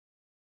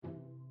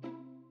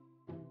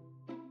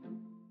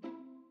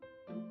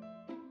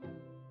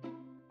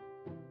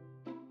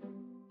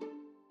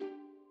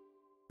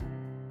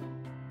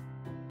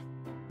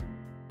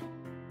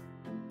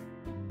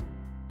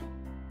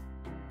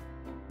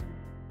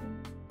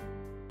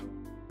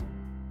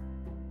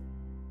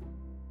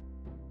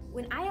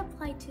when I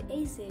applied to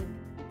ASSIP,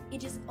 it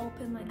just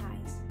opened my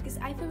eyes, because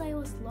I feel I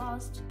was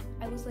lost.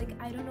 I was like,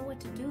 I don't know what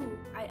to do.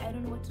 I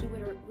don't know what to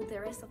do with the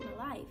rest of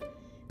my life.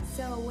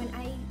 So when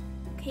I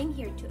came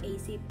here to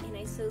ASSIP and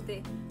I saw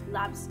the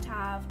lab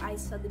staff, I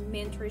saw the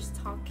mentors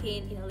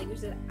talking in a language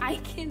that I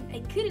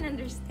couldn't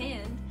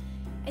understand,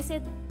 I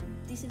said,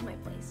 this is my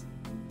place.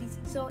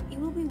 So it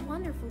will be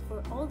wonderful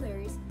for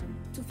others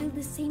to feel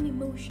the same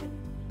emotion,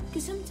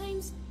 because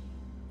sometimes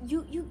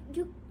you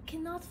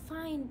cannot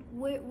find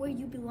where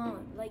you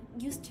belong. Like,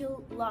 you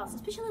still lost,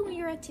 especially when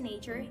you're a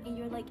teenager and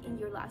you're like in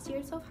your last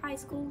years of high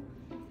school.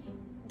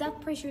 That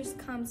pressure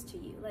comes to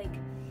you, like,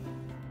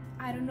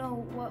 I don't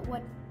know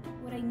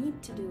what I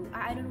need to do.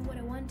 I don't know what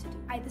I want to do.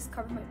 I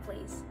discovered my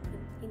place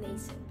in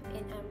ASSIP,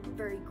 and I'm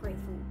very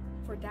grateful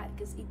for that,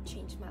 because it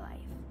changed my life.